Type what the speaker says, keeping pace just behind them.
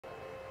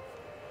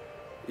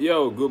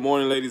Yo, good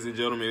morning, ladies and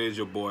gentlemen. It's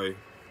your boy,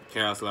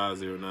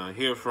 Cal09,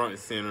 here front and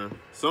center.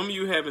 Some of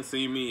you haven't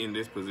seen me in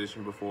this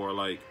position before,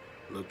 like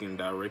looking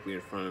directly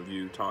in front of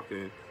you,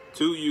 talking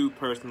to you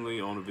personally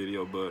on the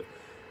video, but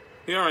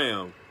here I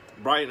am,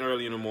 bright and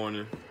early in the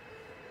morning.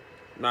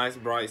 Nice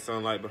bright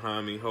sunlight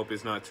behind me. Hope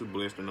it's not too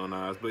blistering on the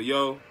eyes. But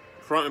yo,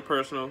 front and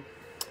personal,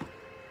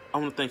 I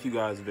want to thank you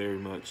guys very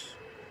much.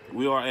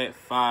 We are at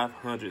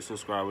 500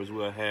 subscribers.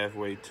 We are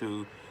halfway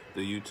to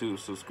the YouTube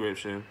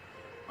subscription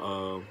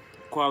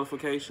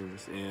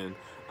qualifications, and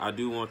I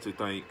do want to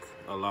thank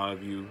a lot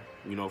of you,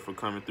 for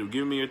coming through,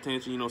 giving me your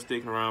attention,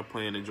 sticking around,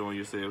 playing, enjoying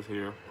yourselves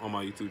here on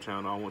my YouTube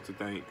channel. I want to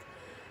thank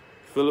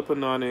Philip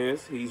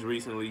Hernandez. He's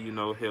recently,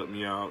 helped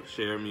me out,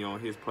 shared me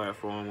on his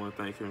platform. I want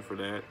to thank him for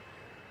that.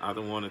 I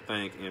want to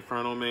thank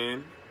Inferno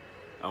Man.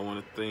 I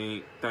want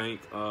to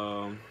thank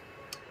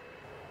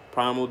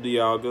Primal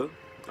Dialga.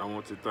 I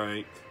want to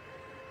thank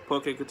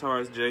Poke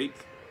Guitarist Jake,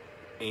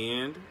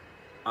 and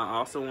I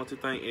also want to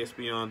thank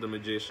Espion the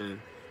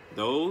Magician.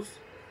 Those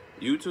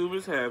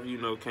YouTubers have,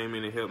 came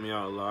in and helped me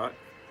out a lot.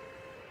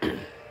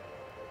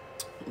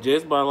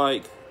 Just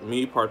by,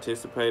 me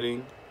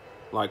participating,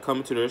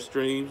 coming to their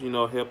streams,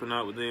 helping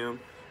out with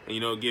them,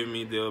 and, giving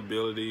me the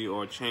ability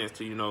or chance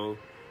to,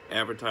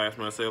 advertise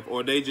myself.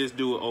 Or they just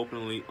do it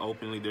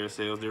openly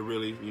themselves. They're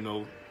really,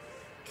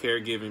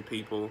 caregiving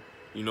people.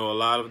 A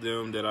lot of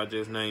them that I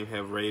just named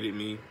have rated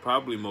me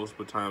probably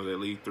multiple times, at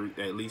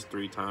least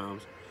three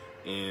times.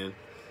 And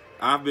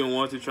I've been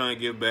wanting to try and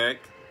give back,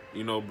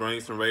 bring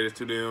some raters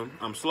to them.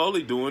 I'm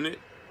slowly doing it.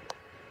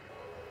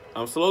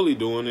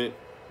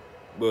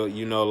 But,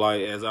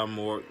 as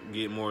I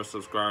get more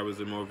subscribers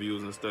and more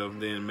views and stuff,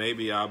 then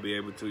maybe I'll be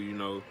able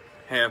to,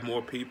 have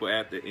more people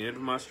at the end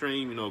of my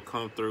stream,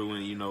 come through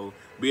and,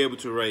 be able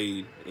to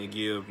raid and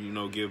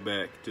give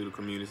back to the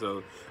community.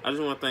 So I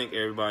just want to thank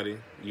everybody,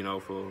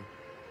 for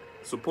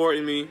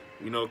supporting me,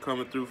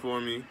 coming through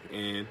for me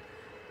and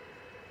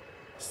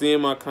seeing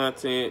my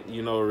content,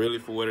 really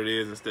for what it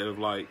is, instead of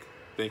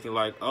thinking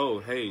oh,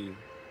 hey,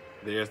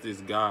 there's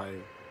this guy,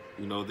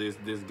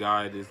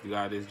 this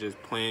guy that's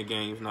just playing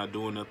games, not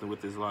doing nothing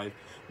with his life.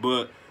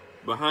 But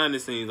behind the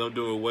scenes, I'm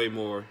doing way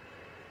more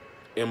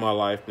in my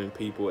life than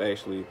people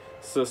actually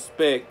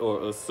suspect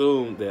or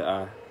assume that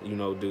I,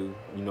 do.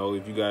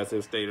 If you guys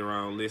have stayed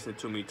around, listened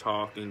to me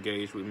talk,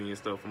 engaged with me and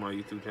stuff on my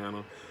YouTube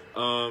channel.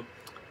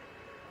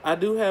 I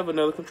do have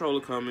another controller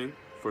coming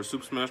for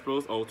Super Smash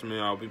Bros. Ultimate.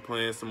 I'll be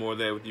playing some more of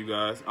that with you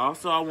guys.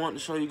 Also, I want to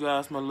show you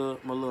guys my little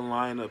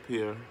lineup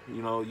here.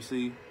 You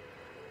see,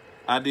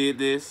 I did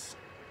this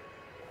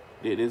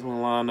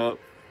one lineup.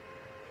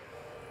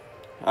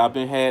 I've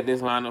had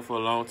this lineup for a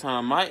long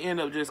time. Might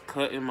end up just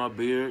cutting my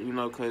beard,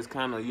 because it's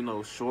kind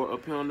of, short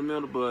up here in the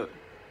middle, but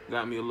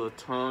got me a little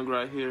tongue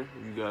right here.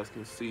 You guys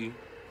can see.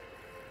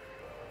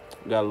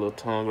 Got a little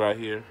tongue right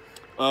here.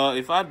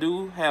 If I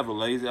do have a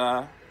lazy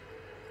eye,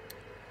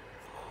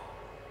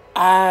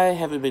 I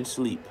haven't been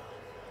asleep.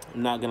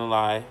 I'm not gonna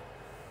lie.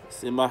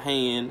 It's in my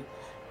hand.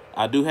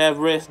 I do have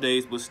rest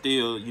days, but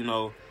still,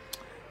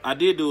 I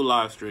did do a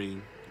live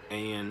stream,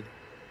 and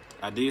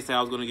I did say I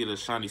was going to get a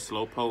shiny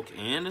Slowpoke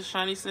and a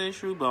shiny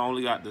Sandshrew, but I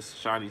only got the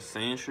shiny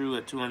Sandshrew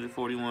at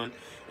 241.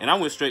 And I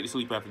went straight to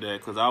sleep after that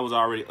because I was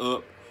already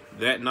up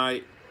that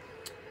night.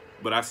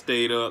 But I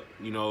stayed up,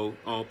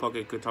 on Poke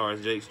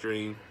Guitarist Jake's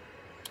stream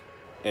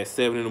at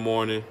 7 in the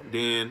morning.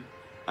 Then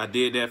I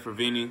did that for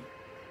Vinny.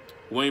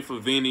 Waiting for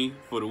Vinny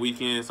for the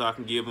weekend so I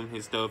can give him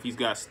his stuff. He's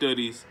got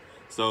studies,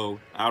 so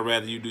I'd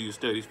rather you do your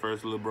studies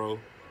first, little bro.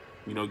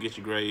 Get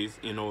your grades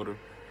in order.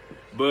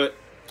 But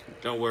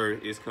don't worry,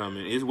 it's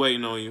coming. It's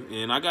waiting on you.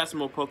 And I got some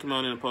more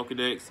Pokemon in the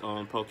Pokedex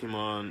on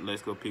Pokemon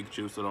Let's Go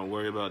Pikachu, so don't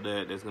worry about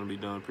that. That's going to be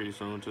done pretty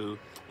soon, too.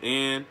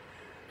 And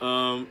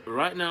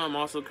right now, I'm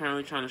also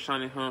currently trying to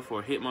shiny hunt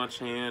for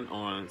Hitmonchan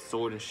on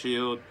Sword and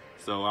Shield.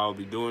 So I'll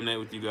be doing that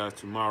with you guys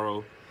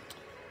tomorrow.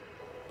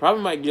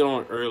 Probably might get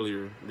on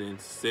earlier than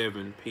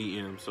 7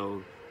 p.m.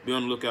 So be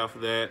on the lookout for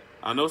that.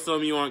 I know some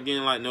of you aren't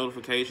getting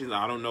notifications.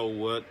 I don't know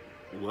what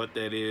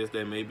that is.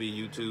 That may be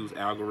YouTube's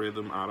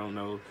algorithm. I don't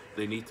know.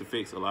 They need to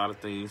fix a lot of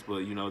things,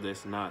 but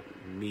that's not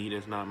me.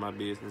 That's not my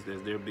business.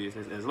 That's their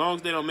business. As long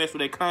as they don't mess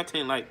with their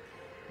content like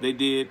they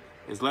did,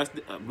 as long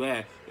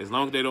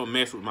as they don't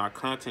mess with my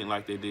content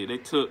like they did. They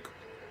took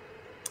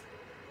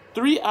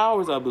 3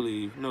 hours, I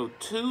believe. No,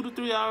 2 to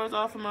 3 hours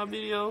off of my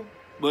video.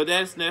 But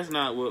that's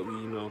not what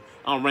we,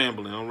 I'm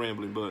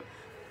rambling, but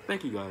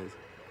thank you guys.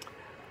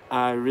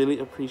 I really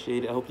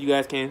appreciate it. I hope you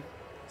guys can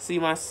see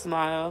my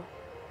smile.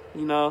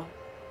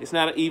 It's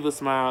not an evil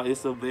smile.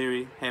 It's a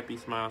very happy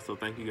smile. So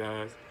thank you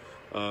guys.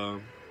 I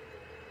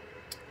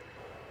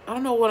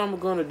don't know what I'm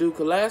going to do.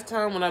 Because last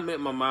time when I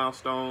met my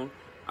milestone,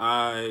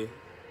 I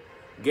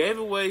gave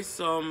away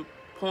some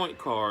point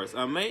cards.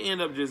 I may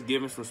end up just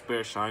giving some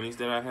spare shinies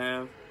that I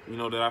have.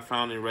 That I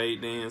found in raid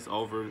dens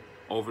over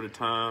the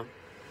time.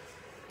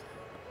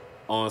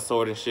 On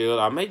Sword and Shield.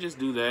 I may just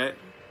do that.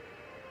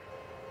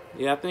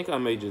 Yeah, I think I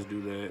may just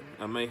do that.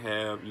 I may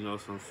have,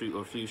 a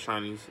few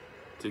shinies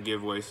to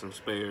give away some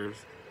spares.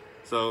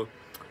 So,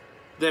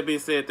 that being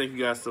said, thank you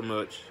guys so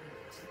much.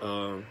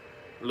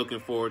 Looking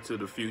forward to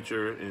the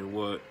future and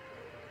what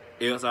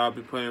else I'll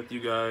be playing with you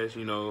guys.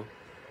 You know,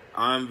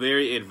 I'm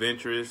very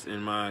adventurous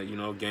in my, you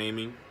know,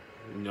 gaming.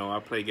 You know, I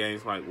play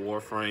games like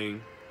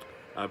Warframe.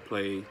 I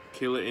play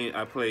Killer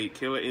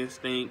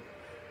Instinct.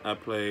 I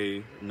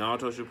play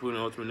Naruto Shippuden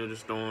Ultimate Ninja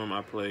Storm.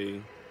 I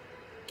play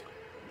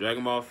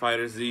Dragon Ball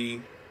Fighter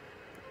Z.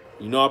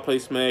 You know I play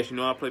Smash. You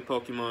know I play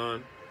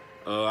Pokemon.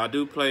 I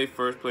do play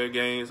first-player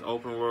games,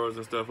 open worlds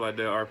and stuff like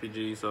that,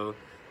 RPG. So,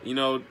 you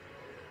know,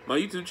 my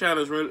YouTube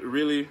channel is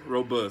really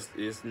robust.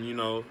 It's, you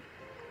know,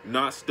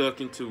 not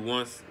stuck into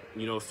one,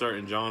 you know,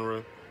 certain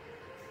genre.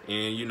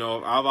 And, you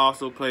know, I've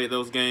also played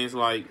those games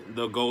like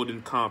the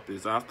Golden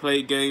Compass. I've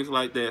played games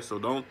like that, so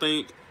don't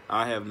think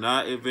I have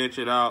not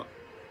adventured out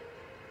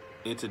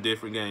into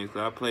different games.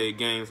 I played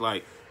games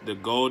like the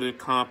Golden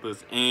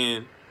Compass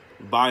and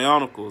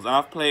Bionicles.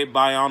 I've played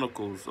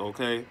Bionicles,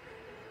 okay?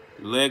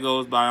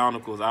 Legos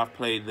Bionicles. I've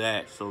played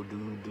that, so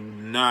do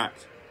not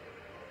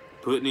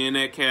put me in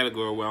that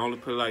category where I only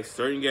play like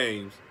certain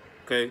games,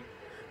 okay?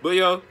 But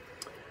yo,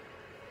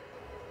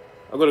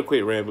 I'm gonna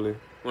quit rambling.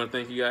 I want to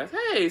thank you guys.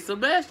 Hey,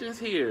 Sebastian's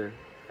here.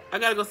 I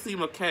gotta go see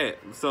my cat.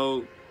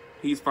 So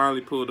he's finally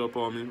pulled up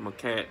on me, my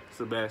cat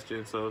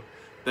Sebastian. So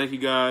thank you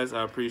guys.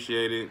 I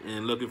appreciate it,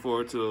 and looking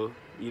forward to,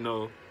 you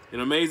know,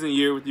 an amazing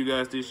year with you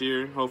guys this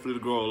year. Hopefully to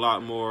grow a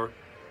lot more,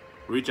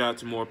 reach out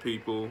to more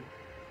people.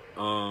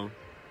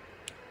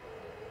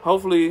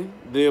 Hopefully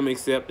them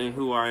accepting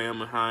who I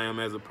am and how I am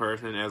as a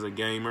person, as a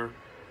gamer.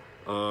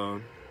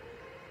 And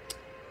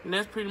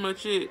that's pretty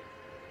much it.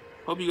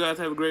 Hope you guys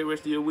have a great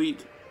rest of your week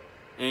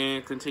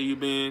and continue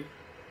being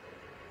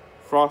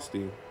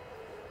frosty.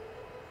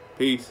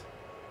 Peace.